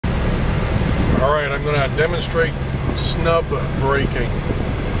Alright, I'm going to demonstrate snub braking.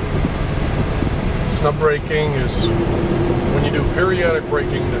 Snub braking is when you do periodic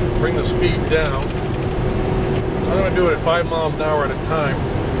braking to bring the speed down. I'm going to do it at 5 miles an hour at a time.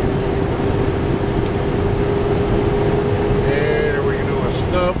 And we're going to do a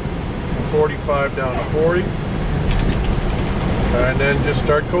snub from 45 down to 40. And then just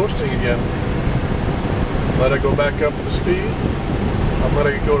start coasting again. Let it go back up to speed. I'm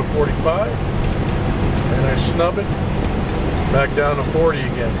letting it go to 45. And I snub it back down to 40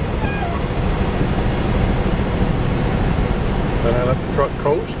 again. Then I let the truck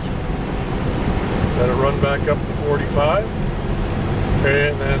coast. Let it run back up to 45.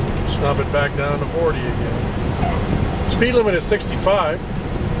 And then snub it back down to 40 again. Speed limit is 65.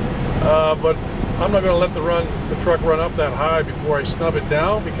 But I'm not going to let the truck run up that high before I snub it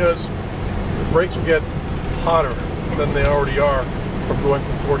down, because the brakes will get hotter than they already are from going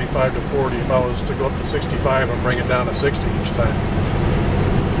from 45 to 40 if I was to go up to 65 and bring it down to 60 each time.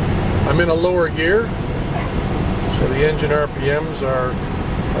 I'm in a lower gear, so the engine RPMs are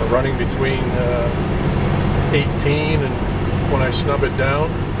running between 18, and when I snub it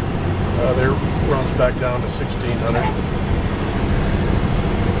down, it runs back down to 1600.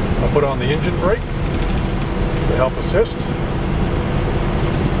 I'll put on the engine brake to help assist.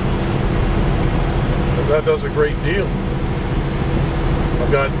 That does a great deal.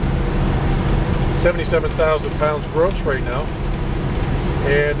 I've got 77,000 pounds gross right now,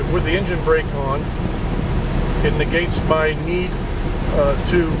 and with the engine brake on, it negates my need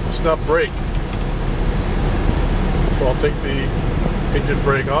to snub brake. So I'll take the engine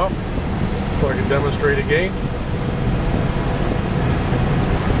brake off so I can demonstrate again.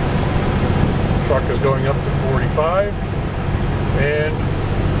 The truck is going up to 45 and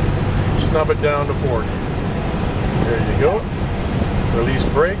snub it down to 40. There you go. Release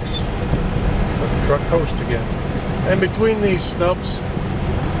brakes, let the truck coast again. And between these snubs,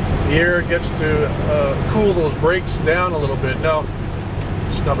 the air gets to cool those brakes down a little bit. Now,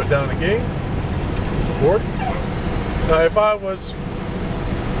 snub it down again, 40. Now, if I was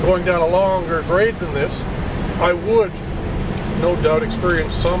going down a longer grade than this, I would no doubt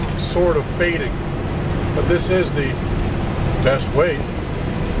experience some sort of fading. But this is the best way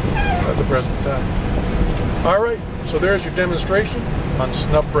at the present time. Alright, so there's your demonstration on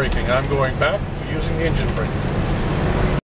snub braking. I'm going back to using the engine brake.